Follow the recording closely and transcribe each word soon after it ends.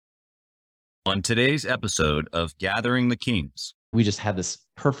On today's episode of Gathering the Kings. We just had this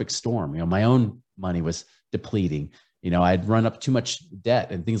perfect storm. My own money was depleting. I'd run up too much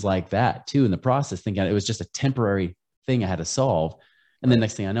debt and things like that too in the process, thinking it was just a temporary thing I had to solve. And then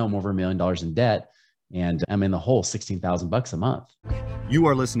next thing I know, I'm over $1 million in debt and I'm in the hole $16,000 a month. You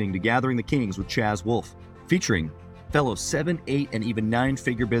are listening to Gathering the Kings with Chaz Wolfe, featuring fellow 7, 8, and even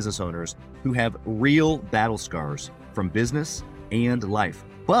 9-figure business owners who have real battle scars from business and life,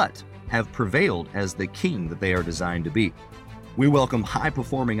 but have prevailed as the king that they are designed to be. We welcome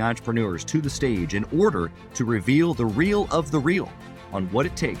high-performing entrepreneurs to the stage in order to reveal the real of the real on what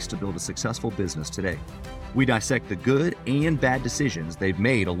it takes to build a successful business today. We dissect the good and bad decisions they've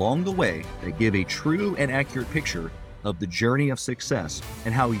made along the way that give a true and accurate picture of the journey of success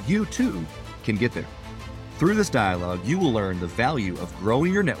and how you too can get there. Through this dialogue, you will learn the value of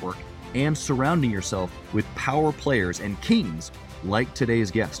growing your network and surrounding yourself with power players and kings like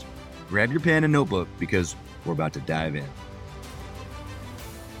today's guest. Grab your pen and notebook because we're about to dive in.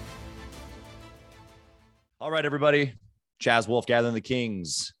 All right, everybody. Chaz Wolfe, Gathering the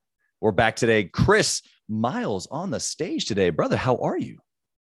Kings. We're back today. Chris Miles on the stage today. Brother, how are you?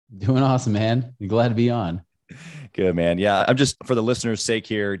 Doing awesome, man. I'm glad to be on. Good, man. Yeah, I'm just, for the listeners' sake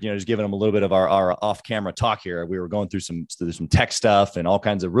here, just giving them a little bit of our off-camera talk here. We were going through some tech stuff and all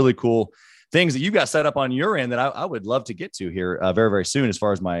kinds of really cool things that you got set up on your end that I would love to get to here very, very soon as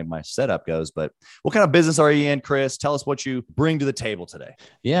far as my setup goes. But what kind of business are you in, Chris? Tell us what you bring to the table today.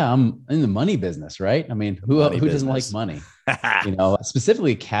 Yeah, I'm in the money business, right? I mean, who doesn't like money?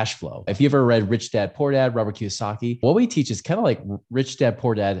 Specifically cash flow. If you ever read Rich Dad, Poor Dad, Robert Kiyosaki, what we teach is kind of like Rich Dad,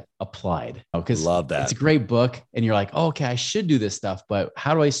 Poor Dad applied. Because love that. It's a great book. And you're like, oh, okay, I should do this stuff, but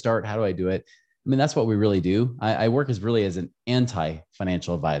how do I start? How do I do it? I mean, that's what we really do. I work as an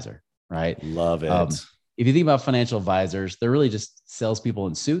anti-financial advisor. Right. Love it. If you think about financial advisors, they're really just salespeople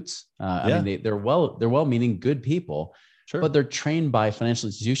in suits. I mean, they're well-meaning, good people, sure, but they're trained by financial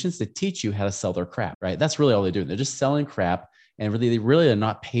institutions to teach you how to sell their crap. Right. That's really all they're doing. They're just selling crap, and they really are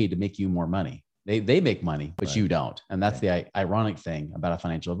not paid to make you more money. They make money, but you don't. And that's the ironic thing about a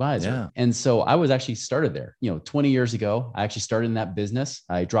financial advisor. Yeah. And so I was actually started there, 20 years ago. I actually started in that business.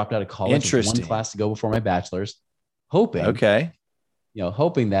 I dropped out of college with one class to go before my bachelor's, hoping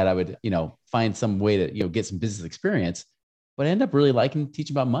that I would, find some way to, get some business experience, but I ended up really liking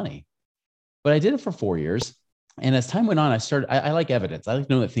teaching about money. But I did it for 4 years. And as time went on, I like evidence. I like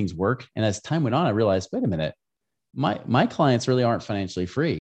to know that things work. And as time went on, I realized, wait a minute, my clients really aren't financially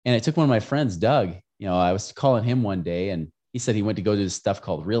free. And it took one of my friends, Doug, I was calling him one day and he said he went to go do this stuff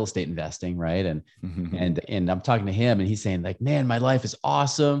called real estate investing. Right. And, and I'm talking to him and he's saying like, man, my life is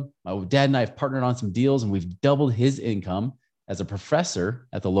awesome. My dad and I have partnered on some deals and we've doubled his income as a professor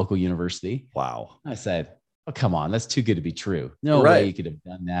at the local university. Wow. I said, oh, come on, that's too good to be true. No way you could have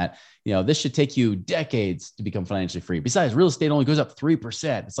done that. This should take you decades to become financially free. Besides, real estate only goes up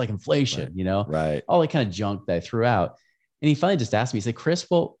 3%. It's like inflation, right. All that kind of junk that I threw out. And he finally just asked me, he said, Chris,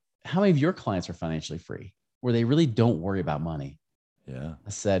 well, how many of your clients are financially free where they really don't worry about money? Yeah.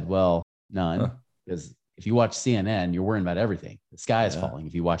 I said, well, none. Because if you watch CNN, you're worrying about everything. The sky is falling.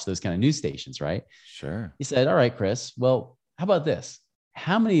 If you watch those kind of news stations, right? Sure. He said, all right, Chris, well, how about this?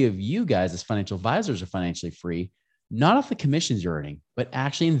 How many of you guys as financial advisors are financially free, not off the commissions you're earning, but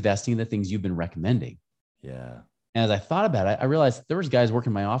actually investing in the things you've been recommending? Yeah. And as I thought about it, I realized there was guys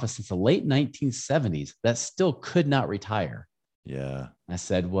working in my office since the late 1970s that still could not retire. Yeah. I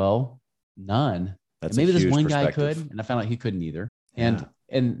said, well, none. Maybe this one guy could. And I found out he couldn't either. And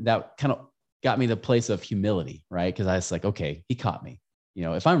that kind of got me to the place of humility, right? Because I was like, okay, he caught me.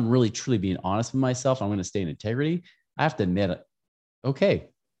 If I'm really truly being honest with myself, I'm going to stay in integrity. I have to admit, okay,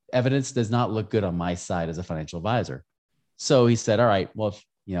 evidence does not look good on my side as a financial advisor. So he said, all right, well,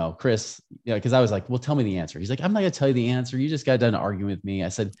 if, Chris, because I was like, well, tell me the answer. He's like, I'm not going to tell you the answer. You just got done arguing with me. I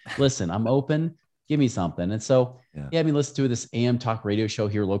said, listen, I'm open. Give me something. And so he had me listen to this AM talk radio show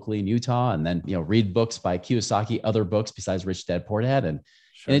here locally in Utah, and then, read books by Kiyosaki, other books besides Rich Dad, Poor Dad. And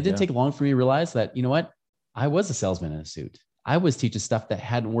it didn't take long for me to realize that, what? I was a salesman in a suit. I was teaching stuff that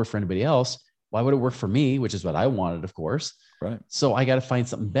hadn't worked for anybody else. Why would it work for me? Which is what I wanted, of course. Right. So I got to find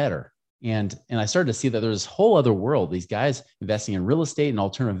something better. And I started to see that there's this whole other world, these guys investing in real estate and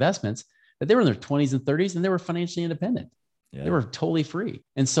alternative investments, that they were in their 20s and 30s and they were financially independent. Yeah. They were totally free.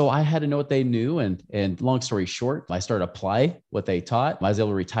 And so I had to know what they knew. And long story short, I started to apply what they taught. I was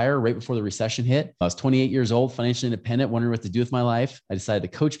able to retire right before the recession hit. I was 28 years old, financially independent, wondering what to do with my life. I decided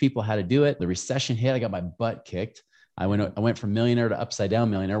to coach people how to do it. The recession hit. I got my butt kicked. I went from millionaire to upside down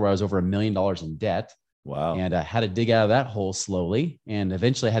millionaire, where I was over $1 million in debt. Wow. And I had to dig out of that hole slowly. And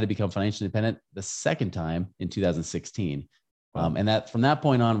eventually I had to become financially independent the second time in 2016. Wow. And that from that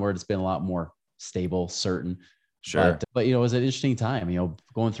point onward, it's been a lot more stable, certain. Sure. But it was an interesting time,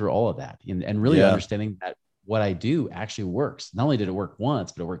 going through all of that and really understanding that what I do actually works. Not only did it work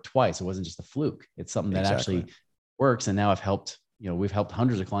once, but it worked twice. It wasn't just a fluke. It's something that actually works. And now we've helped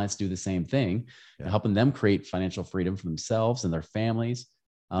hundreds of clients do the same thing, helping them create financial freedom for themselves and their families.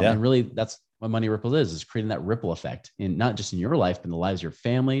 And really that's what Money Ripple is creating that ripple effect in not just in your life, but in the lives of your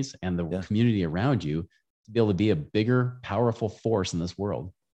families and the community around you to be able to be a bigger, powerful force in this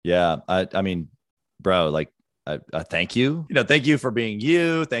world. Yeah. I mean, bro, like, thank you. Thank you for being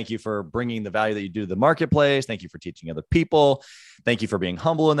you. Thank you for bringing the value that you do to the marketplace. Thank you for teaching other people. Thank you for being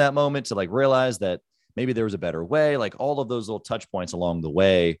humble in that moment to like realize that maybe there was a better way. Like all of those little touch points along the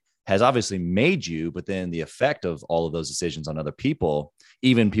way has obviously made you, but then the effect of all of those decisions on other people,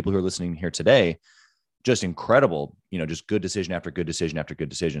 even people who are listening here today, just incredible, just good decision after good decision after good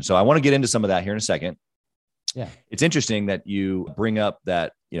decision. So I want to get into some of that here in a second. Yeah. It's interesting that you bring up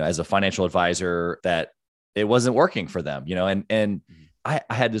that, as a financial advisor, that it wasn't working for them, and I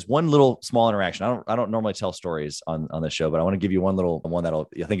had this one little small interaction. I don't normally tell stories on this show, but I want to give you one that'll,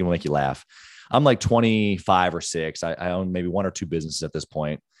 I think it will make you laugh. I'm like 25 or 6. I own maybe 1 or 2 businesses at this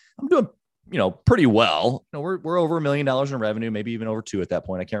point. I'm doing, pretty well. We're over $1 million in revenue, maybe even over 2 at that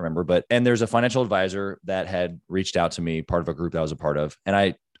point. I can't remember, and there's a financial advisor that had reached out to me, part of a group that I was a part of. And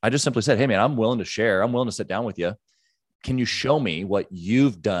I just simply said, hey man, I'm willing to share. I'm willing to sit down with you. Can you show me what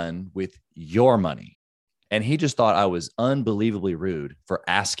you've done with your money? And he just thought I was unbelievably rude for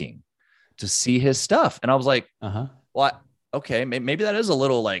asking to see his stuff. And I was like, well, okay, maybe that is a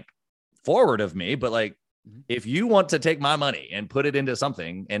little like forward of me, but like, if you want to take my money and put it into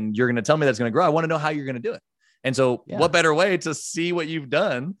something and you're going to tell me that's going to grow, I want to know how you're going to do it. And so what better way to see what you've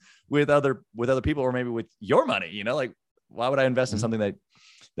done with other people, or maybe with your money, like, why would I invest in something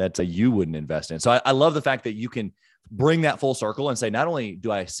that you wouldn't invest in? So I love the fact that you can bring that full circle and say, not only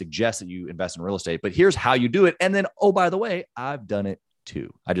do I suggest that you invest in real estate, but here's how you do it. And then, oh, by the way, I've done it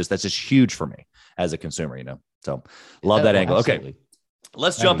too. That's just huge for me as a consumer, so love that angle. Absolutely. Okay.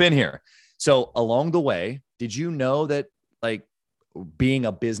 Let's jump in here. So along the way, did you know that like being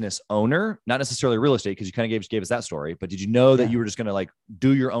a business owner, not necessarily real estate, because you kind of gave us that story, but did you know that you were just going to like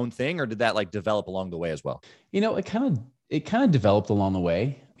do your own thing, or did that like develop along the way as well? It kind of developed along the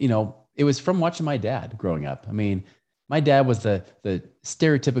way. It was from watching my dad growing up. I mean, my dad was the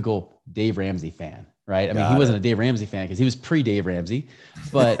stereotypical Dave Ramsey fan, right? I mean, he wasn't a Dave Ramsey fan because he was pre-Dave Ramsey,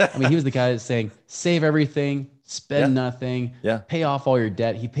 but I mean, he was the guy that's saying, save everything, spend nothing, pay off all your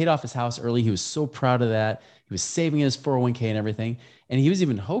debt. He paid off his house early. He was so proud of that. He was saving his 401k and everything. And he was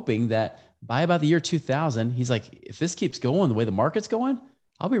even hoping that by about the year 2000, he's like, if this keeps going the way the market's going,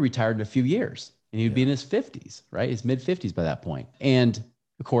 I'll be retired in a few years. And he'd be in his 50s, right? His mid 50s by that point. And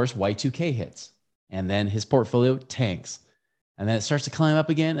of course, Y2K hits, and then his portfolio tanks, and then it starts to climb up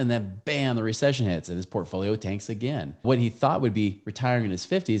again. And then bam, the recession hits and his portfolio tanks again. What he thought would be retiring in his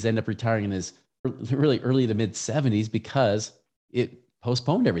 50s ended up retiring in his really early to mid 70s because it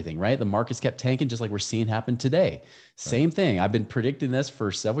postponed everything, right? The markets kept tanking, just like we're seeing happen today. Same thing. I've been predicting this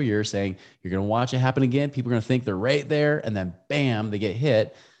for several years, saying you're going to watch it happen again. People are going to think they're right there, and then bam, they get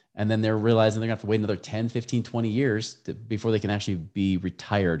hit. And then they're realizing they're going to have to wait another 10, 15, 20 years before they can actually be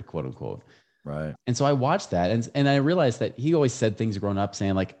retired, quote unquote. Right. And so I watched that, and I realized that he always said things growing up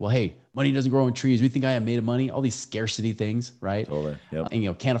saying like, well, hey, money doesn't grow on trees. We think I am made of money, all these scarcity things, right? Totally. Yep.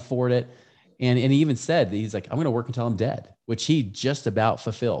 And, can't afford it. And he even said that he's like, I'm going to work until I'm dead, which he just about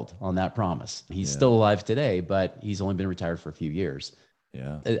fulfilled on that promise. He's still alive today, but he's only been retired for a few years.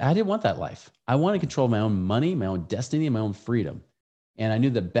 Yeah. I didn't want that life. I want to control my own money, my own destiny, and my own freedom. And I knew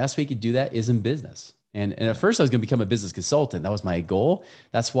the best way to do that is in business. And at first I was going to become a business consultant. That was my goal.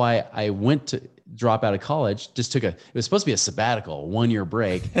 That's why I went to drop out of college, it was supposed to be a sabbatical, 1-year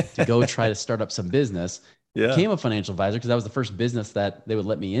break to go try to start up some business. Became a financial advisor because that was the first business that they would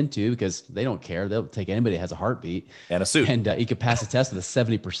let me into, because they don't care. They'll take anybody that has a heartbeat and a suit. And you could pass a test with a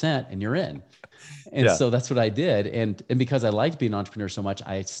 70% and you're in. And so that's what I did. And because I liked being an entrepreneur so much,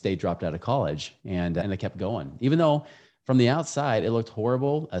 I dropped out of college and I kept going, even though from the outside, it looked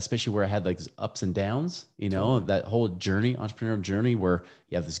horrible, especially where I had like ups and downs, that whole journey, entrepreneurial journey, where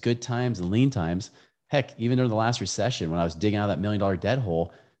you have these good times and lean times. Heck, even during the last recession, when I was digging out of that $1 million debt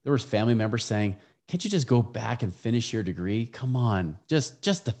hole, there was family members saying, can't you just go back and finish your degree? Come on, just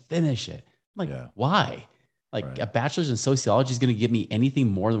to finish it. I'm like, why? Like a bachelor's in sociology is going to give me anything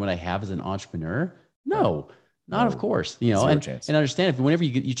more than what I have as an entrepreneur? No. Not of course, and understand if whenever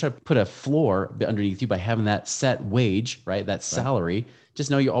you try to put a floor underneath you by having that set wage, right? That salary,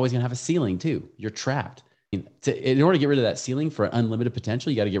 just know you're always going to have a ceiling too. You're trapped. In order to get rid of that ceiling for unlimited potential,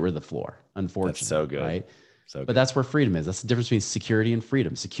 you got to get rid of the floor. Unfortunately. That's so good. Right. But that's where freedom is. That's the difference between security and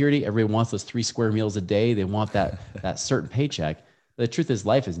freedom. Security, everybody wants those 3 square meals a day. They want that certain paycheck. But the truth is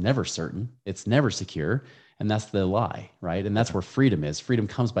life is never certain. It's never secure. And that's the lie, right? And that's where freedom is. Freedom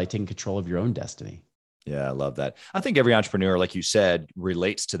comes by taking control of your own destiny. Yeah, I love that. I think every entrepreneur, like you said,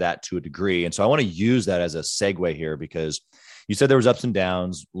 relates to that to a degree. And so I want to use that as a segue here, because you said there was ups and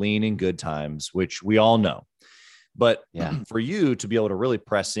downs, lean and good times, which we all know. But for you to be able to really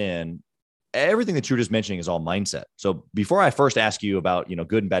press in, everything that you were just mentioning is all mindset. So before I first ask you about,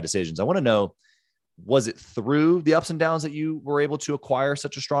 good and bad decisions, I want to know, was it through the ups and downs that you were able to acquire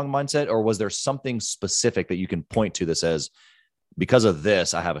such a strong mindset? Or was there something specific that you can point to that says, because of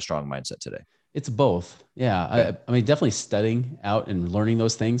this, I have a strong mindset today? It's both. Yeah. Okay. I mean, definitely studying out and learning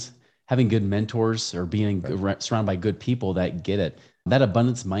those things, having good mentors or being surrounded by good people that get it. That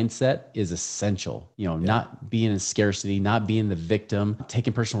abundance mindset is essential, not being in scarcity, not being the victim,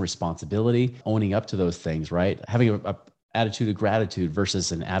 taking personal responsibility, owning up to those things, right? Having a attitude of gratitude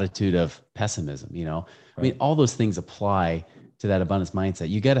versus an attitude of pessimism, Right. I mean, all those things apply to that abundance mindset.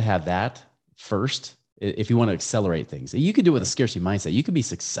 You got to have that first if you want to accelerate things. You could do it with a scarcity mindset. You could be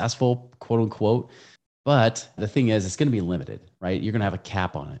successful, quote unquote, but the thing is, it's going to be limited, right? You're going to have a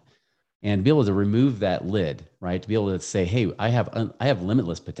cap on it. And to be able to remove that lid, right? To be able to say, hey, I have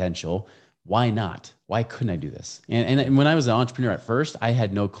limitless potential. Why not? Why couldn't I do this? And when I was an entrepreneur at first, I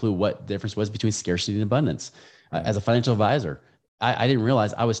had no clue what the difference was between scarcity and abundance. As a financial advisor, I didn't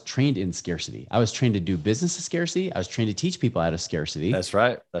realize I was trained in scarcity. I was trained to do business of scarcity. I was trained to teach people out of scarcity. That's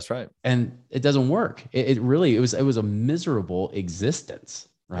right. And it doesn't work. It was a miserable existence,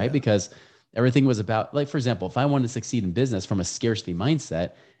 right? Yeah. Because everything was about, like, for example, if I wanted to succeed in business from a scarcity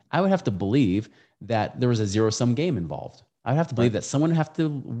mindset, I would have to believe that there was a zero-sum game involved. I would have to believe that someone would have to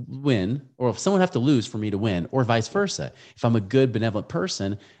win, or if someone would have to lose for me to win, or vice versa. If I'm a good, benevolent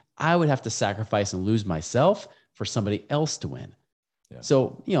person, I would have to sacrifice and lose myself for somebody else to win. Yeah.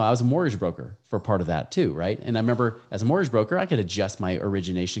 So, I was a mortgage broker for part of that too, right? And I remember as a mortgage broker, I could adjust my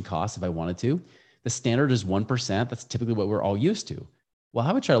origination costs if I wanted to. The standard is 1%. That's typically what we're all used to. Well,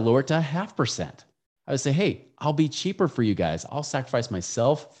 I would try to lower it to 0.5%. I would say, hey, I'll be cheaper for you guys. I'll sacrifice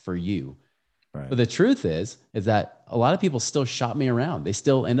myself for you. Right. But the truth is that a lot of people still shop me around. They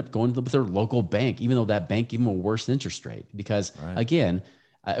still end up going with their local bank, even though that bank gave them a worse interest rate. Because again,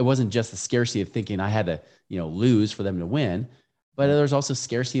 it wasn't just the scarcity of thinking I had to, lose for them to win. But there's also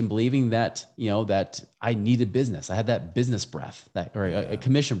scarcity in believing that, that I needed business. I had that business breath, a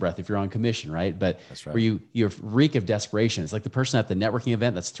commission breath if you're on commission, right? But where you reek of desperation. It's like the person at the networking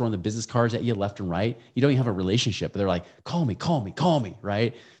event that's throwing the business cards at you left and right. You don't even have a relationship, but they're like, call me,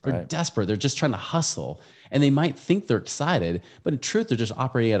 right? They're desperate. They're just trying to hustle. And they might think they're excited, but in truth, they're just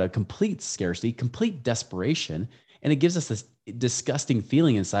operating at a complete scarcity, complete desperation. And it gives us this disgusting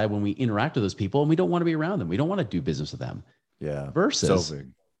feeling inside when we interact with those people and we don't want to be around them. We don't want to do business with them. Yeah. Versus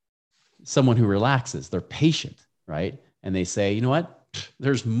someone who relaxes, they're patient, right? And they say, you know what?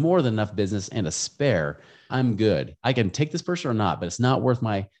 There's more than enough business and a spare. I'm good. I can take this person or not, but it's not worth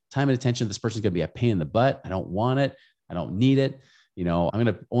my time and attention. This person's going to be a pain in the butt. I don't want it. I don't need it. I'm going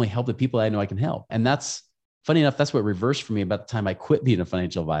to only help the people I know I can help. And that's funny enough. That's what reversed for me about the time I quit being a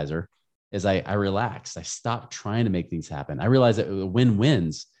financial advisor is I relaxed. I stopped trying to make things happen. I realized that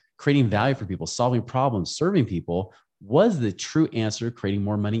win-wins, creating value for people, solving problems, serving people was the true answer to creating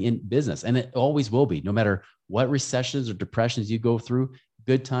more money in business. And it always will be, no matter what recessions or depressions you go through,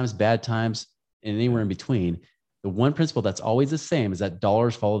 good times, bad times, and anywhere in between. The one principle that's always the same is that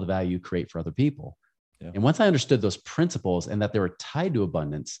dollars follow the value you create for other people. Yeah. And once I understood those principles and that they were tied to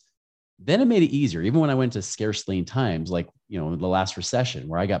abundance, then it made it easier. Even when I went to scarce lean times, like, the last recession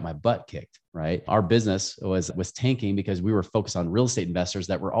where I got my butt kicked, right? Our business was tanking because we were focused on real estate investors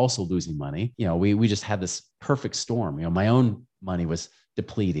that were also losing money. We just had this perfect storm. My own money was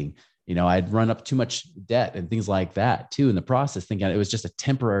depleting. I'd run up too much debt and things like that too in the process, thinking it was just a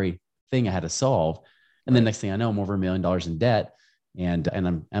temporary thing I had to solve. And then next thing I know, I'm over $1 million in debt and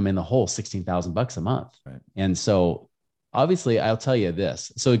I'm in the hole $16,000 a month. Right. And so obviously I'll tell you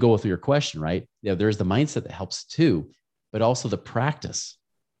this. So to go with your question, right? There's the mindset that helps too, but also the practice,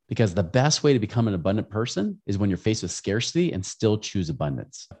 because the best way to become an abundant person is when you're faced with scarcity and still choose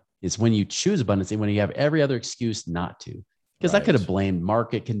abundance. It's when you choose abundance and when you have every other excuse not to. Because I could have blamed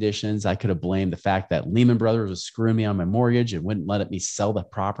market conditions. I could have blamed the fact that Lehman Brothers was screwing me on my mortgage and wouldn't let me sell the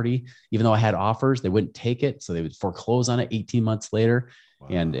property. Even though I had offers, they wouldn't take it. So they would foreclose on it 18 months later. Wow.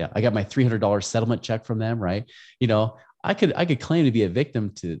 And I got my $300 settlement check from them, right? I could claim to be a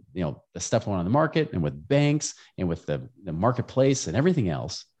victim to, the stuff going on in the market and with banks and with the marketplace and everything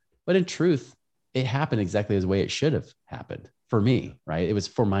else. But in truth, it happened exactly as the way it should have happened for me, right? It was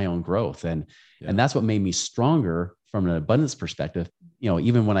for my own growth. And that's what made me stronger from an abundance perspective.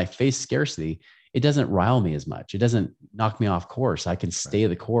 Even when I face scarcity, it doesn't rile me as much. It doesn't knock me off course. I can stay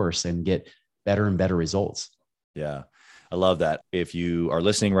the course and get better and better results. Yeah. I love that. If you are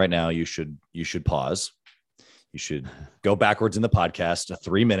listening right now, you should pause. You should go backwards in the podcast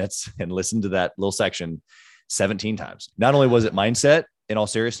 3 minutes and listen to that little section 17 times. Not only was it mindset in all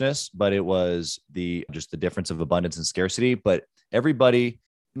seriousness, but it was just the difference of abundance and scarcity. But everybody,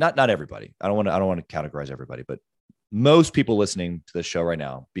 not everybody, I don't want to categorize everybody, but most people listening to this show right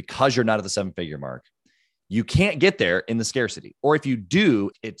now, because you're not at the 7-figure mark, you can't get there in the scarcity. Or if you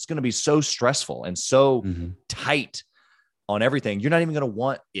do, it's going to be so stressful and so tight on everything. You're not even going to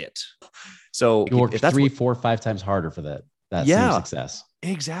want it. So you work 3, 4, 5 times harder for that same success.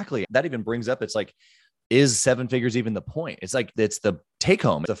 Exactly. That even brings up, it's like, is 7 figures even the point? It's like, it's the take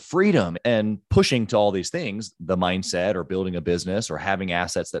home, the freedom and pushing to all these things, the mindset or building a business or having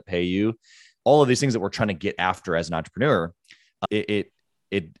assets that pay you, all of these things that we're trying to get after as an entrepreneur. It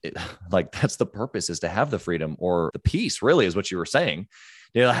like, that's the purpose, is to have the freedom or the peace, really, is what you were saying.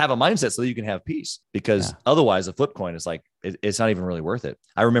 Have a mindset so that you can have peace, because otherwise a flip coin is like, it's not even really worth it.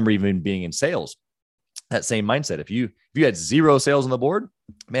 I remember even being in sales, that same mindset. If you had 0 sales on the board,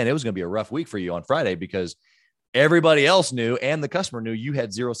 man, it was going to be a rough week for you on Friday, because everybody else knew and the customer knew you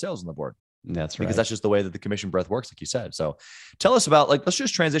had 0 sales on the board. That's right. Because that's just the way that the commission breath works, like you said. So tell us about, let's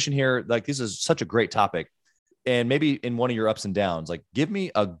just transition here. This is such a great topic. And maybe in one of your ups and downs, give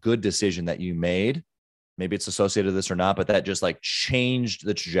me a good decision that you made. Maybe it's associated with this or not, but that just changed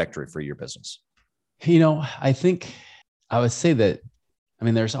the trajectory for your business. I think I would say that,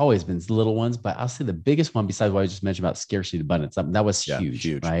 there's always been little ones, but I'll say the biggest one, besides what I just mentioned about scarcity and abundance, that was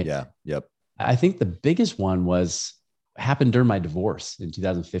huge, right? Yeah. Yep. I think the biggest one happened during my divorce in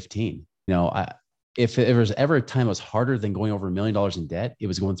 2015. If there was ever a time that was harder than going over $1 million in debt, it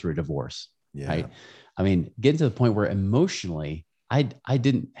was going through a divorce. Yeah. Right. Getting to the point where emotionally, I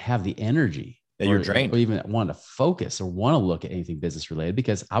didn't have the energy. You're drained. Or even want to focus or want to look at anything business related,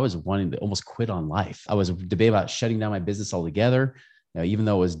 because I was wanting to almost quit on life. I was debating about shutting down my business altogether. Even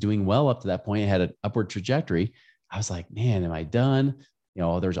though it was doing well up to that point, it had an upward trajectory. I was like, man, am I done?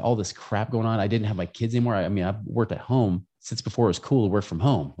 There's all this crap going on. I didn't have my kids anymore. I've worked at home since before it was cool to work from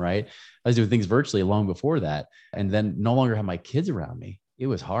home, right? I was doing things virtually long before that. And then no longer have my kids around me. It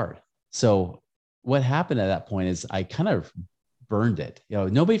was hard. So what happened at that point is I kind of burned it.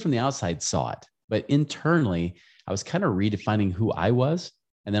 Nobody from the outside saw it, but internally I was kind of redefining who I was,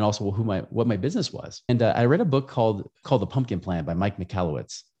 and then also what my business was. And I read a book called The Pumpkin Plan by Mike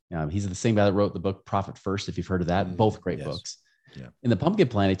Michalowicz. He's the same guy that wrote the book Profit First, if you've heard of that. Both great books. Yeah. In The Pumpkin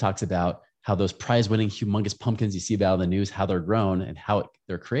Plan, he talks about how those prize-winning humongous pumpkins you see about in the news, how they're grown and how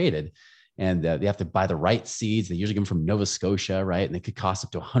they're created. And they have to buy the right seeds. They usually come from Nova Scotia, right? And they could cost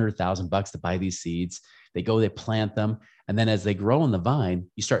up to $100,000 to buy these seeds. They plant them. And then as they grow on the vine,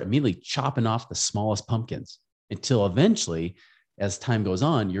 you start immediately chopping off the smallest pumpkins until eventually, as time goes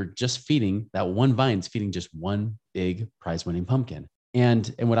on, you're just feeding that one vine's feeding just one big prize-winning pumpkin.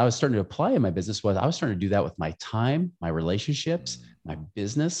 And what I was starting to apply in my business was I was starting to do that with my time, my relationships, my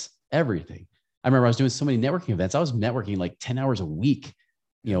business, everything. I remember I was doing so many networking events. I was networking 10 hours a week,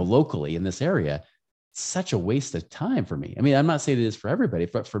 locally in this area. It's such a waste of time for me. I'm not saying it is for everybody,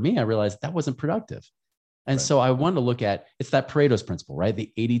 but for me, I realized that wasn't productive. And so I wanted to look at, it's that Pareto's principle, right?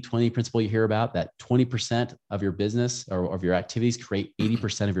 The 80-20 principle you hear about, that 20% of your business or of your activities create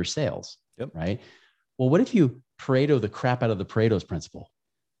 80% of your sales, right? Well, what if you Pareto the crap out of the Pareto's principle?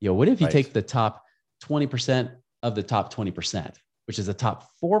 What if you take the top 20% of the top 20%, which is the top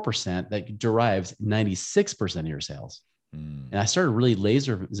 4% that derives 96% of your sales? And I started really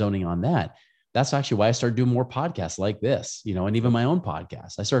laser zoning on that. That's actually why I started doing more podcasts like this, and even my own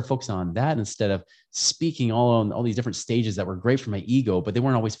podcast. I started focusing on that instead of speaking all on all these different stages that were great for my ego, but they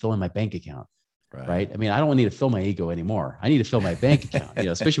weren't always filling my bank account. Right. I don't need to fill my ego anymore. I need to fill my bank account,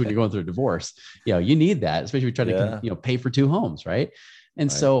 especially when you're going through a divorce. You need that, especially if you're trying to, pay for 2 homes. Right. And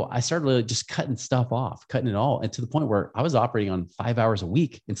so I started really just cutting stuff off, cutting it all. And to the point where I was operating on 5 hours a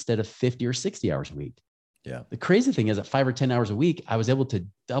week instead of 50 or 60 hours a week. Yeah. The crazy thing is at 5 or 10 hours a week, I was able to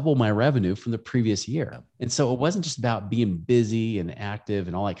double my revenue from the previous year. And so it wasn't just about being busy and active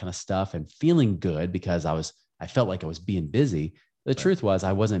and all that kind of stuff and feeling good because I felt like I was being busy. The truth was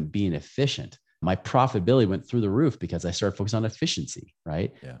I wasn't being efficient. My profitability went through the roof because I started focusing on efficiency.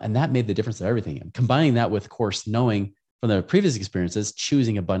 Right. Yeah. And that made the difference of everything. And combining that with, of course, knowing from the previous experiences,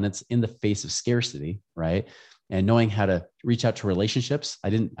 choosing abundance in the face of scarcity. Right. And knowing how to reach out to relationships. I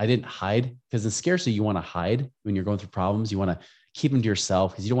didn't hide, because in scarcity, you want to hide when you're going through problems. You want to keep them to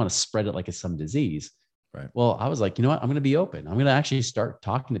yourself because you don't want to spread it like it's some disease. Right. Well, I was like, you know what? I'm going to be open. I'm going to actually start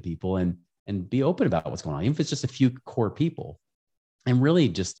talking to people and be open about what's going on, even if it's just a few core people, and really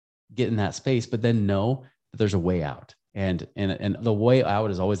just get in that space, but then know that there's a way out. And the way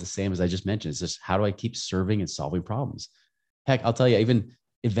out is always the same as I just mentioned. It's just, how do I keep serving and solving problems? Heck, I'll tell you, even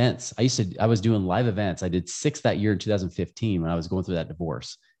events. I was doing live events. I did 6 that year in 2015 when I was going through that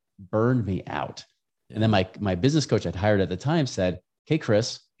divorce. Burned me out. Yeah. And then my business coach I'd hired at the time said, "Hey,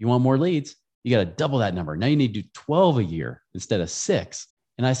 Chris, you want more leads? You got to double that number. Now you need to do 12 a year instead of 6.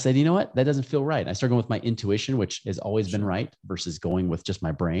 And I said, you know what? That doesn't feel right. I started going with my intuition, which has always been right, versus going with just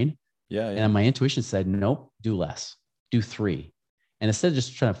my brain. Yeah. And my intuition said, nope, do less, do 3. And instead of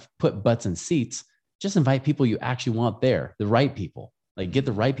just trying to put butts in seats, just invite people you actually want there, the right people. Like, get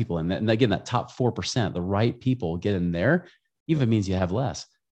the right people in. And again, that top 4%, the right people get in there, even if it means you have less.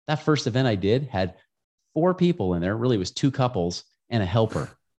 That first event I did had 4 people in there. Really, it was 2 couples and a helper.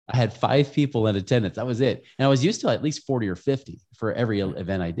 I had 5 people in attendance. That was it. And I was used to at least 40 or 50 for every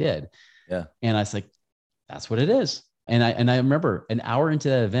event I did. Yeah. And I was like, that's what it is. And I remember an hour into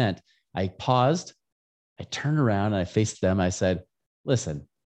that event, I paused, I turned around and I faced them. I said, listen,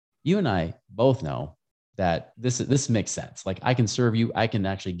 you and I both know that this makes sense. Like, I can serve you. I can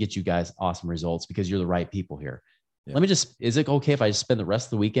actually get you guys awesome results because you're the right people here. Yeah. Is it okay if I just spend the rest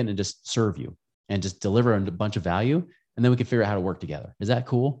of the weekend and just serve you and just deliver a bunch of value? And then we can figure out how to work together. Is that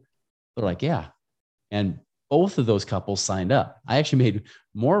cool? They're like, yeah. And both of those couples signed up. I actually made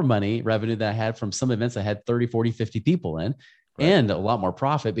more revenue than I had from some events I had 30, 40, 50 people in, right, and a lot more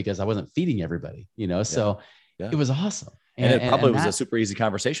profit because I wasn't feeding everybody, So it was awesome. And it probably was a super easy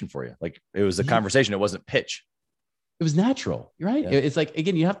conversation for you. Like, it was a conversation. It wasn't pitch. It was natural. You're right. Yeah. It's like,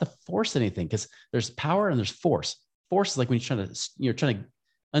 again, you have to force anything because there's power and there's force. Force is like when you're trying to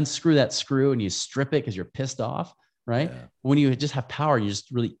unscrew that screw and you strip it because you're pissed off. Right. Yeah. When you just have power, you're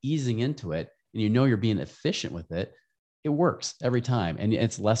just really easing into it and you're being efficient with it. It works every time and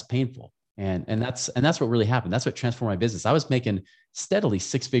it's less painful. And that's what really happened. That's what transformed my business. I was making steadily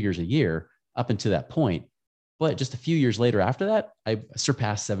 6 figures a year up until that point. But just a few years later after that, I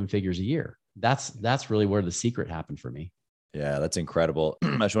surpassed 7 figures a year. That's really where the secret happened for me. Yeah, that's incredible.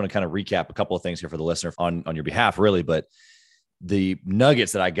 I just want to kind of recap a couple of things here for the listener on your behalf, really. But the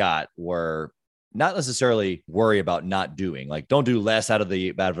nuggets that I got were not necessarily worry about not doing, like, don't do less out of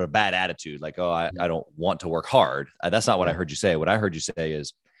a bad attitude. Like, oh, I don't want to work hard. That's not what I heard you say. What I heard you say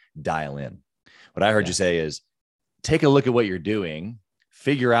is dial in. What I heard you say is take a look at what you're doing,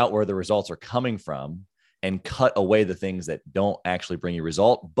 figure out where the results are coming from, and cut away the things that don't actually bring you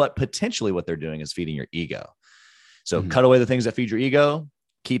result, but potentially what they're doing is feeding your ego. So cut away the things that feed your ego,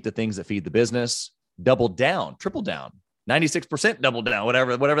 keep the things that feed the business, double down, triple down, 96% double down,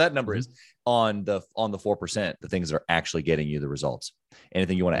 whatever that number is on the 4%, the things that are actually getting you the results.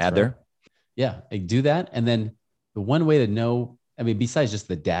 Anything you want to add there? Yeah, I do that. And then the one way to know, besides just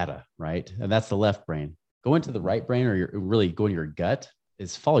the data, right? And that's the left brain. Go into the right brain, or you're really going to your gut,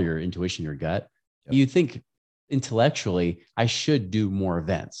 is follow your intuition, your gut. Yep. You think intellectually, I should do more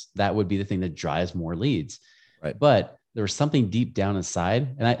events. That would be the thing that drives more leads. Right. But there was something deep down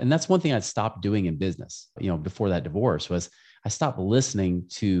inside. And that's one thing I stopped doing in business, before that divorce, was I stopped listening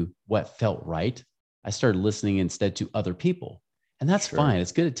to what felt right. I started listening instead to other people. And that's fine.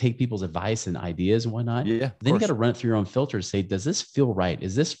 It's good to take people's advice and ideas and whatnot. Yeah. Then you got to run it through your own filter to say, does this feel right?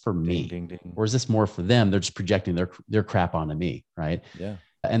 Is this for me? Ding, ding, ding. Or is this more for them? They're just projecting their crap onto me. Right. Yeah.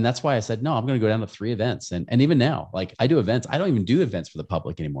 And that's why I said, no, I'm going to go down to 3 events. And even now, like, I do events. I don't even do events for the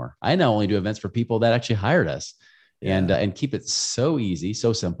public anymore. I now only do events for people that actually hired us. Yeah. And keep it so easy,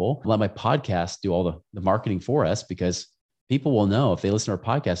 so simple. Let my podcast do all the marketing for us, because people will know if they listen to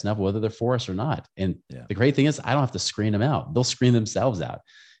our podcast enough whether they're for us or not. And the great thing is, I don't have to screen them out. They'll screen themselves out.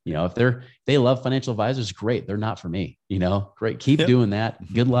 If they love financial advisors, great. They're not for me. Great. Keep doing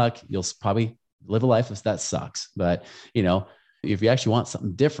that. Good luck. You'll probably live a life if that sucks. But if you actually want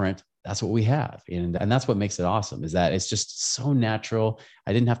something different, that's what we have. And that's what makes it awesome, is that it's just so natural.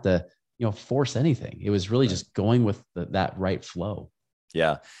 I didn't have to force anything. It was really just going with that right flow.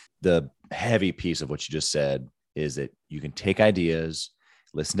 Yeah. The heavy piece of what you just said is that you can take ideas,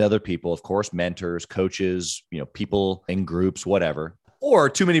 listen to other people, of course, mentors, coaches, people in groups, whatever, or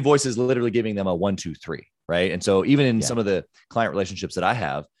too many voices literally giving them a 1, 2, 3. Right. And so even in some of the client relationships that I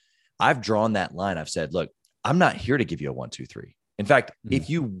have, I've drawn that line. I've said, look, I'm not here to give you a 1, 2, 3. In fact, if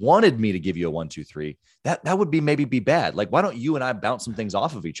you wanted me to give you a 1, 2, 3, that would maybe be bad. Like, why don't you and I bounce some things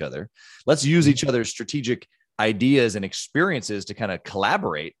off of each other? Let's use each other's strategic ideas and experiences to kind of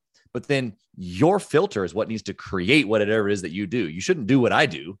collaborate. But then your filter is what needs to create whatever it is that you do. You shouldn't do what I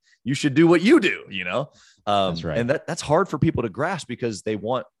do. You should do what you do, you know? That's right. And that's hard for people to grasp because they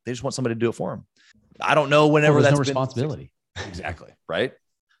just want somebody to do it for them. I don't know whenever that's no responsibility. Exactly. Right.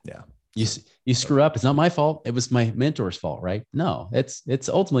 Yeah. You screw up. It's not my fault. It was my mentor's fault, right? No, it's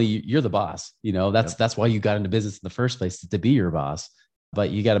ultimately you're the boss. You know, that's why you got into business in the first place, to be your boss. But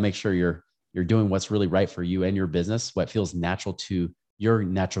you got to make sure you're doing what's really right for you and your business, what feels natural to your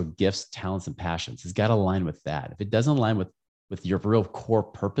natural gifts, talents, and passions. It's got to align with that. If it doesn't align with your real core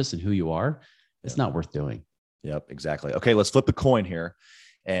purpose and who you are, it's not worth doing. Yep, exactly. Okay, let's flip the coin here.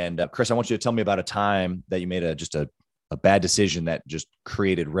 And Chris, I want you to tell me about a time that you made a bad decision that just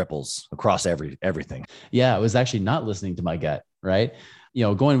created ripples across everything. Yeah, it was actually not listening to my gut, right? You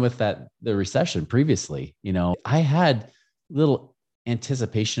know, going with the recession previously, you know, I had little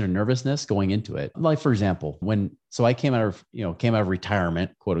anticipation or nervousness going into it. Like, for example, I came out of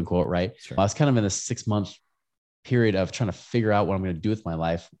retirement, quote unquote, right? Sure. I was kind of in a 6-month period of trying to figure out what I'm going to do with my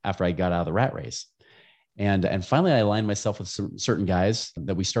life after I got out of the rat race. And finally, I aligned myself with certain guys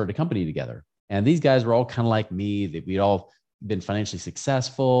that we started a company together. And these guys were all kind of like me, that we'd all been financially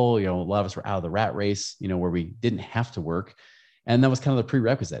successful. You know, a lot of us were out of the rat race, you know, where we didn't have to work. And that was kind of the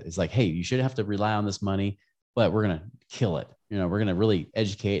prerequisite. It's like, hey, you should have to rely on this money, but we're going to kill it. You know, we're going to really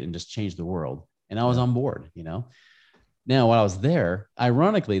educate and just change the world. And I was on board, you know. Now, while I was there,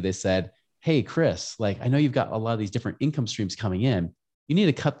 ironically, they said, hey, Chris, like, I know you've got a lot of these different income streams coming in. You need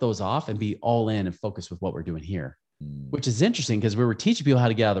to cut those off and be all in and focus with what we're doing here, which is interesting because we were teaching people how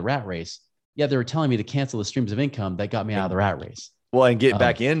to get out of the rat race. Yeah, they were telling me to cancel the streams of income that got me out of the rat race. Well, and get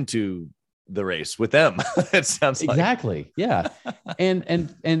back into the race with them. It sounds exactly. Like. Yeah.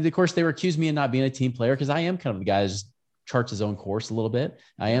 and of course they were accusing me of not being a team player, because I am kind of the guy that just charts his own course a little bit.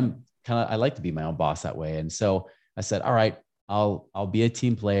 I like to be my own boss that way. And so I said, all right, I'll be a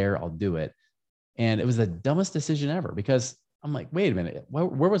team player. I'll do it. And it was the dumbest decision ever, because I'm like, wait a minute,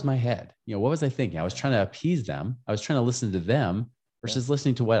 where was my head? You know, what was I thinking? I was trying to appease them. I was trying to listen to them versus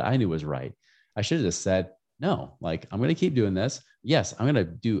listening to what I knew was right. I should have just said, no, like, I'm going to keep doing this. Yes, I'm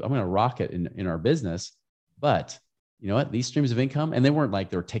going to rock it in our business, but you know what, these streams of income, and they weren't like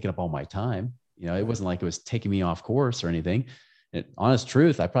they were taking up all my time. You know, it wasn't like it was taking me off course or anything. Honest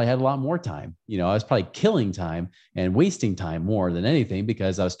truth, I probably had a lot more time. You know, I was probably killing time and wasting time more than anything,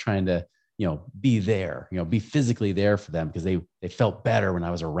 because I was trying to, you know, be there, you know, be physically there for them, because they felt better when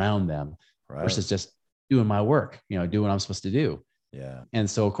I was around them, versus just doing my work, you know, doing what I'm supposed to do. Yeah. And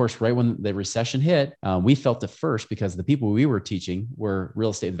so, of course, right when the recession hit, we felt it first, because the people we were teaching were real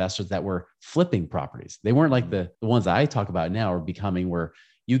estate investors that were flipping properties. They weren't like the ones that I talk about now are becoming, where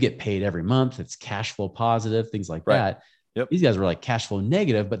you get paid every month. It's cash flow positive, things like that. Yep. These guys were like cash flow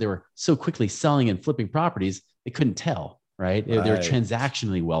negative, but they were so quickly selling and flipping properties, they couldn't tell, right? They were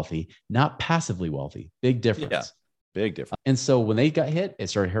transactionally wealthy, not passively wealthy. Big difference. Yeah. Big difference. And so when they got hit, it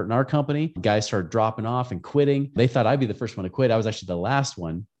started hurting our company. Guys started dropping off and quitting. They thought I'd be the first one to quit. I was actually the last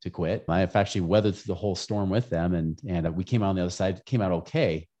one to quit. I've actually weathered through the whole storm with them, and we came out on the other side, came out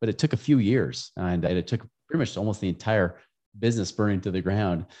okay, but it took a few years, and it took pretty much almost the entire business burning to the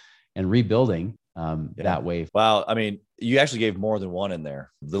ground and rebuilding that way. Wow. I mean, you actually gave more than one in there.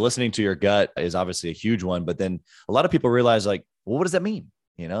 The listening to your gut is obviously a huge one, but then a lot of people realize, like, well, what does that mean?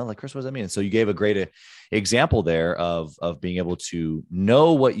 You know, like, Chris, what does that mean? And so you gave a great example there of being able to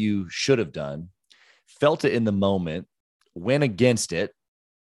know what you should have done, felt it in the moment, went against it,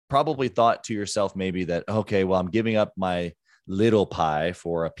 probably thought to yourself maybe that, okay, well, I'm giving up my little pie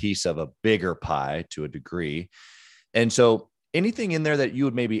for a piece of a bigger pie to a degree. And so anything in there that you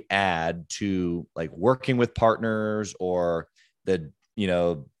would maybe add to, like, working with partners, or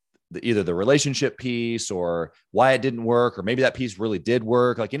either the relationship piece, or why it didn't work, or maybe that piece really did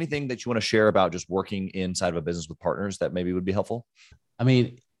work, like anything that you want to share about just working inside of a business with partners that maybe would be helpful? I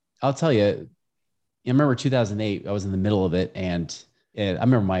mean, I'll tell you, I remember 2008, I was in the middle of it. And I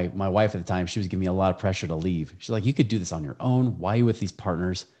remember my wife at the time, she was giving me a lot of pressure to leave. She's like, you could do this on your own. Why are you with these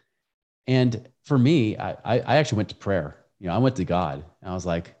partners? And for me, I actually went to prayer. You know, I went to God, and I was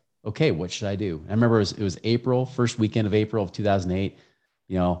like, okay, what should I do? I remember it was April, first weekend of April of 2008.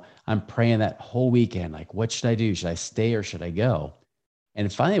 You know, I'm praying that whole weekend, like, what should I do? Should I stay or should I go?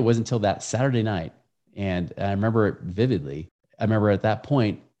 And finally, it wasn't until that Saturday night. And I remember it vividly. I remember at that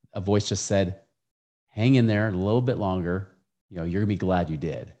point, a voice just said, hang in there a little bit longer. You know, you're gonna be glad you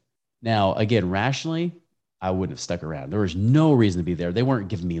did. Now, again, rationally, I wouldn't have stuck around. There was no reason to be there. They weren't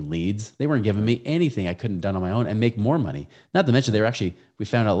giving me leads. They weren't giving me anything I couldn't have done on my own and make more money. Not to mention, we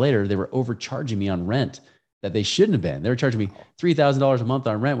found out later, they were overcharging me on rent that they shouldn't have been. They were charging me $3,000 a month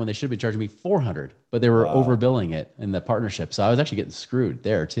on rent when they should have been charging me $400, but they were overbilling it in the partnership. So I was actually getting screwed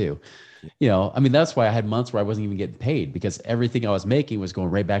there too. You know, I mean, that's why I had months where I wasn't even getting paid because everything I was making was going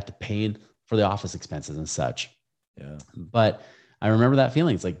right back to paying for the office expenses and such. Yeah. But I remember that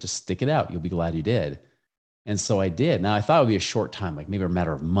feeling. It's like, just stick it out. You'll be glad you did. And so I did. Now I thought it would be a short time, like maybe a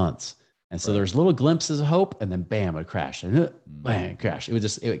matter of months. And so there's little glimpses of hope, and then bam, it crashed. And bam, it crashed.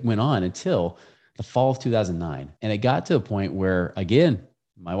 It went on until the fall of 2009. And it got to a point where, again,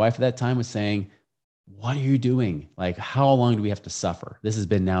 my wife at that time was saying, what are you doing? Like, how long do we have to suffer? This has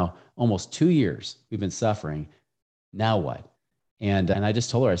been now almost 2 years we've been suffering. Now what? And I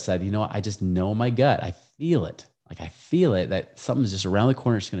just told her, I said, you know, I just know my gut. I feel it. Like, I feel it that something's just around the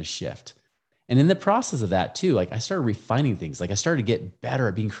corner. It's going to shift. And in the process of that too, like I started refining things. Like I started to get better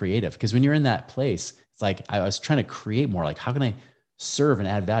at being creative, because when you're in that place, it's like I was trying to create more. Like, how can I serve and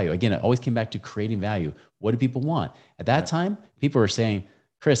add value? Again, it always came back to creating value. What do people want? At that time, people were saying,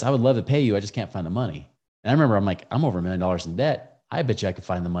 Chris, I would love to pay you. I just can't find the money. And I remember I'm like, I'm over $1 million in debt. I bet you I could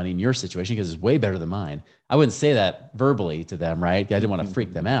find the money in your situation because it's way better than mine. I wouldn't say that verbally to them, right? I didn't want to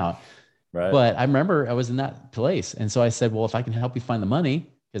freak them out. Right. But I remember I was in that place. And so I said, well, if I can help you find the money,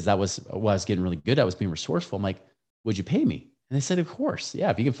 because that was what I was getting really good at, was being resourceful. I'm like, would you pay me? And they said, of course. Yeah,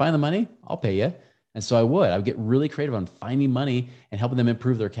 if you can find the money, I'll pay you. And so I would get really creative on finding money and helping them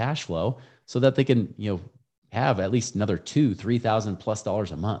improve their cash flow so that they can, you know, have at least another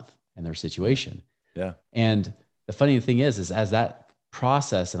 $2,000-$3,000+ a month in their situation. Yeah. And the funny thing is as that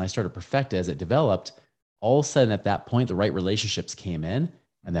process and I started to perfect it as it developed, all of a sudden at that point, the right relationships came in,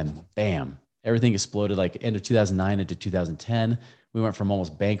 and then bam, everything exploded. Like end of 2009 into 2010, we went from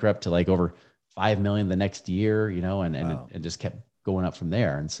almost bankrupt to like over 5 million the next year, you know, and it just kept going up from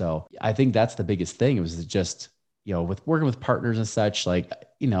there. And so I think that's the biggest thing. It was just, you know, with working with partners and such, like,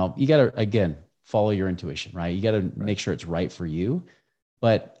 you know, you got to, again, follow your intuition, right? You got to make sure it's right for you.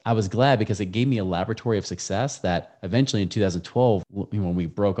 But I was glad because it gave me a laboratory of success that eventually in 2012, when we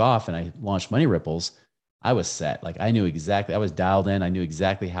broke off and I launched Money Ripples, I was set. Like I knew exactly, I was dialed in. I knew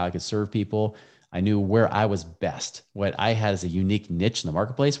exactly how I could serve people. I knew where I was best, what I had as a unique niche in the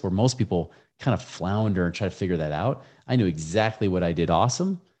marketplace where most people kind of flounder and try to figure that out. I knew exactly what I did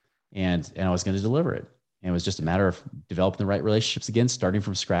awesome, and I was going to deliver it. And it was just a matter of developing the right relationships again, starting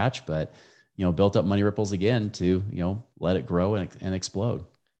from scratch, but, you know, built up Money Ripples again to, you know, let it grow and explode.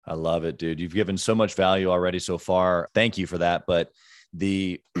 I love it, dude. You've given so much value already so far. Thank you for that. But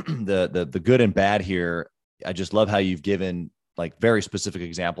the good and bad here, I just love how you've given like very specific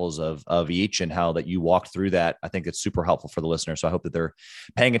examples of each and how that you walked through that. I think it's super helpful for the listener. So I hope that they're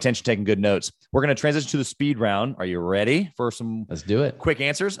paying attention, taking good notes. We're going to transition to the speed round. Are you ready for some? Let's do it. Quick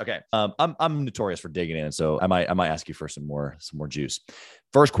answers. Okay. I'm notorious for digging in. So I might ask you for some more juice.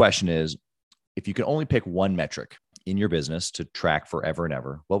 First question is, if you could only pick one metric in your business to track forever and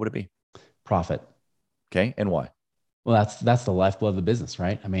ever, what would it be? Profit. Okay. And why? Well, that's the lifeblood of the business,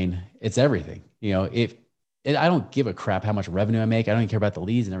 right? I mean, it's everything. You know, I don't give a crap how much revenue I make. I don't even care about the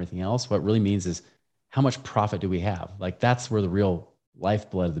leads and everything else. What really means is how much profit do we have? Like that's where the real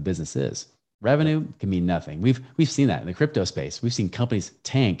lifeblood of the business is. Revenue can mean nothing. We've seen that in the crypto space. We've seen companies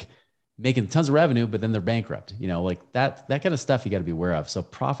tank, making tons of revenue, but then they're bankrupt. You know, like that kind of stuff you got to be aware of. So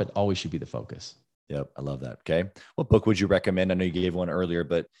profit always should be the focus. Yep. I love that. Okay. What book would you recommend? I know you gave one earlier,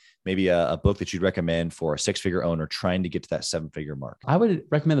 but maybe a book that you'd recommend for a 6-figure owner trying to get to that 7-figure mark. I would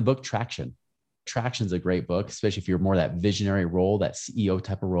recommend the book Traction. Traction's a great book, especially if you're more that visionary role, that CEO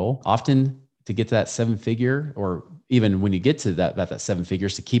type of role. Often to get to that 7-figure, or even when you get to that 7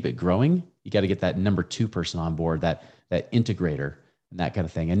 figures, to keep it growing, you got to get that number 2 person on board, that integrator and that kind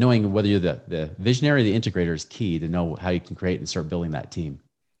of thing. And knowing whether you're the visionary or the integrator is key to know how you can create and start building that team.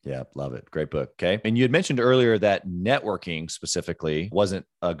 Yeah, love it. Great book. Okay. And you had mentioned earlier that networking specifically wasn't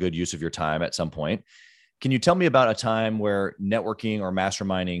a good use of your time at some point. Can you tell me about a time where networking or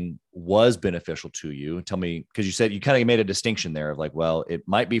masterminding was beneficial to you? Tell me, because you said you kind of made a distinction there of like, well, it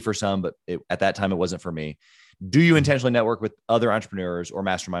might be for some, but at that time it wasn't for me. Do you intentionally network with other entrepreneurs or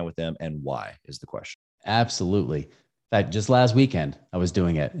mastermind with them, and why is the question? Absolutely. In fact, just last weekend, I was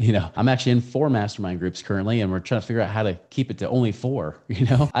doing it. You know, I'm actually in 4 mastermind groups currently, and we're trying to figure out how to keep it to only 4. You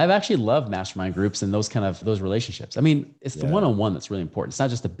know, I've actually loved mastermind groups and those relationships. I mean, it's the one-on-one that's really important. It's not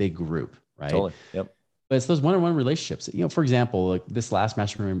just a big group, right? Totally. Yep. But it's those one-on-one relationships. You know, for example, like this last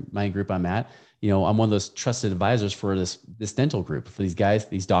mastermind group I'm at, you know, I'm one of those trusted advisors for this dental group, for these guys,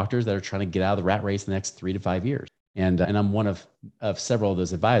 these doctors that are trying to get out of the rat race in the next 3 to 5 years. And I'm one of several of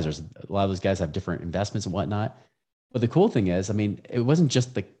those advisors. A lot of those guys have different investments and whatnot. But the cool thing is, I mean, it wasn't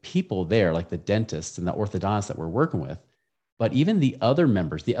just the people there, like the dentists and the orthodontists that we're working with, but even the other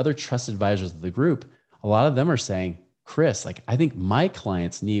members, the other trusted advisors of the group a lot of them are saying, Chris, like, I think my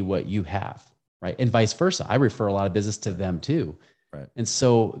clients need what you have, right? And vice versa. I refer a lot of business to them too. Right. And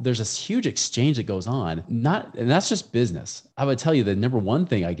so there's this huge exchange that goes on, and that's just business. I would tell you the number one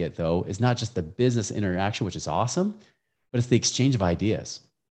thing I get though, is not just the business interaction, which is awesome, but it's the exchange of ideas.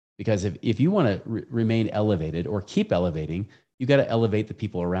 Because if you want to remain elevated or keep elevating, you got to elevate the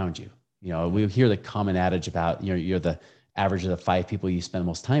people around you. You know, we hear the common adage about, you're the average of the 5 people you spend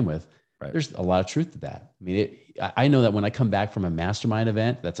most time with. Right. There's a lot of truth to that. I mean, I know that when I come back from a mastermind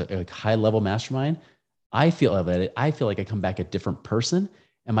event, that's a high level mastermind, I feel elevated. I feel like I come back a different person,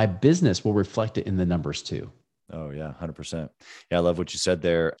 and my business will reflect it in the numbers too. Oh yeah, 100%. Yeah, I love what you said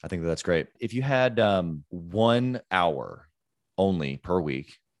there. I think that's great. If you had 1 hour only per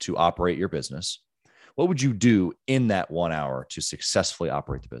week to operate your business, what would you do in that 1 hour to successfully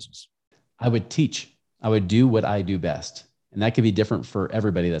operate the business? I would teach. I would do what I do best. And that could be different for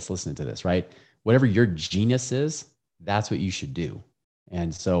everybody that's listening to this, right? Whatever your genius is, that's what you should do.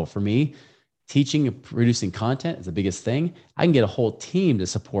 And so for me, teaching and producing content is the biggest thing. I can get a whole team to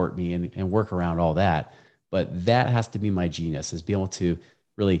support me and work around all that. But that has to be my genius, is be able to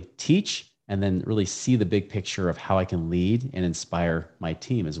really teach and then really see the big picture of how I can lead and inspire my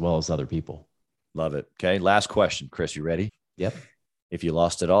team as well as other people. Love it. Okay. Last question, Chris, you ready? Yep. If you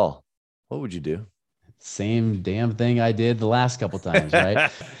lost it all, what would you do? Same damn thing I did the last couple of times,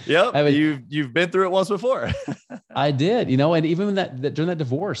 right? Yep. I mean, you've been through it once before. I did, and even during that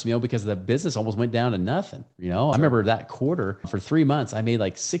divorce, because the business almost went down to nothing, I remember that quarter for 3 months, I made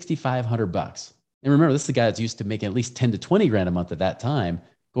like $6,500. And remember, this is the guy that's used to making at least 10 to 20 grand a month at that time.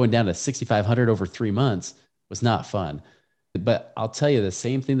 Going down to 6,500 over 3 months was not fun. But I'll tell you, the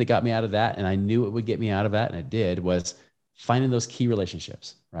same thing that got me out of that, and I knew it would get me out of that, and it did, was finding those key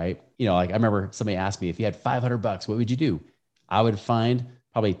relationships, right? Like I remember somebody asked me, if you had $500, what would you do? I would find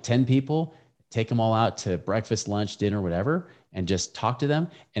probably 10 people, take them all out to breakfast, lunch, dinner, whatever, and just talk to them.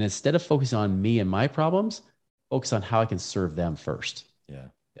 And instead of focusing on me and my problems, focus on how I can serve them first. Yeah.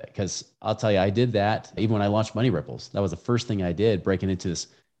 Because I'll tell you, I did that even when I launched Money Ripples. That was the first thing I did, breaking into this.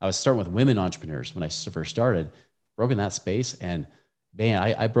 I was starting with women entrepreneurs when I first started, broke in that space. And man,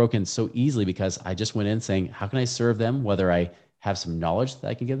 I broke in so easily because I just went in saying, how can I serve them? Whether I have some knowledge that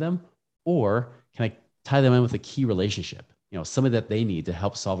I can give them, or can I tie them in with a key relationship, somebody that they need to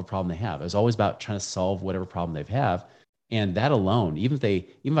help solve a problem they have. It was always about trying to solve whatever problem they have. And that alone, even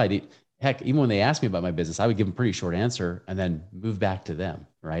when they asked me about my business, I would give them a pretty short answer and then move back to them.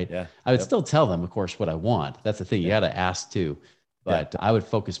 Right. Yeah. I would still tell them, of course, what I want. That's the thing. You got to ask too, but I would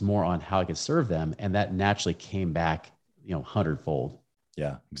focus more on how I could serve them. And that naturally came back, 100-fold.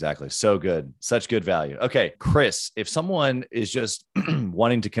 Yeah, exactly. So good. Such good value. Okay, Chris, if someone is just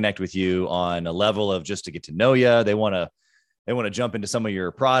wanting to connect with you on a level of just to get to know you, they want to jump into some of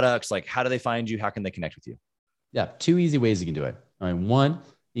your products, like how do they find you? How can they connect with you? Yeah, 2 easy ways you can do it. All right, 1,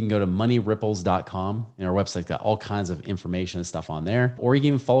 you can go to moneyripples.com, and our website's got all kinds of information and stuff on there. Or you can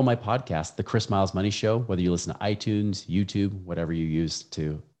even follow my podcast, The Chris Miles Money Show, whether you listen to iTunes, YouTube, whatever you use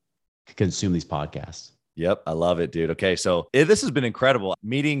to consume these podcasts. Yep. I love it, dude. Okay. So this has been incredible.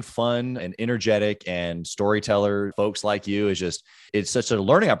 Meeting fun and energetic and storyteller folks like you it's such a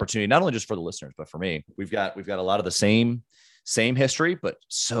learning opportunity, not only just for the listeners, but for me. We've got a lot of the same history, but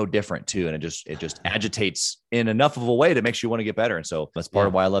so different too. And it just agitates in enough of a way that makes you want to get better. And so that's part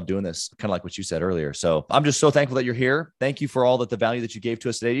of why I love doing this, kind of like what you said earlier. So I'm just so thankful that you're here. Thank you for all the value that you gave to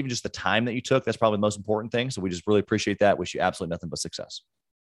us today, even just the time that you took. That's probably the most important thing. So we just really appreciate that. Wish you absolutely nothing but success.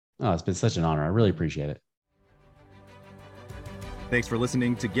 Oh, it's been such an honor. I really appreciate it. Thanks for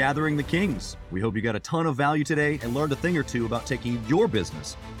listening to Gathering the Kings. We hope you got a ton of value today and learned a thing or two about taking your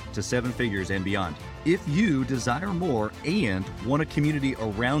business to 7 figures and beyond. If you desire more and want a community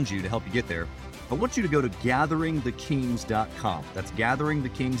around you to help you get there, I want you to go to gatheringthekings.com. That's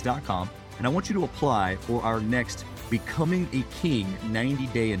gatheringthekings.com. And I want you to apply for our next Becoming a King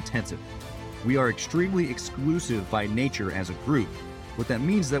 90-day intensive. We are extremely exclusive by nature as a group. What that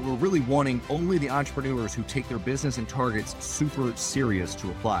means is that we're really wanting only the entrepreneurs who take their business and targets super serious to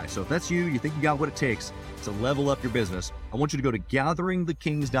apply. So if that's you think you got what it takes to level up your business, I want you to go to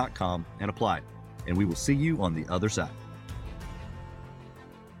gatheringthekings.com and apply. And we will see you on the other side.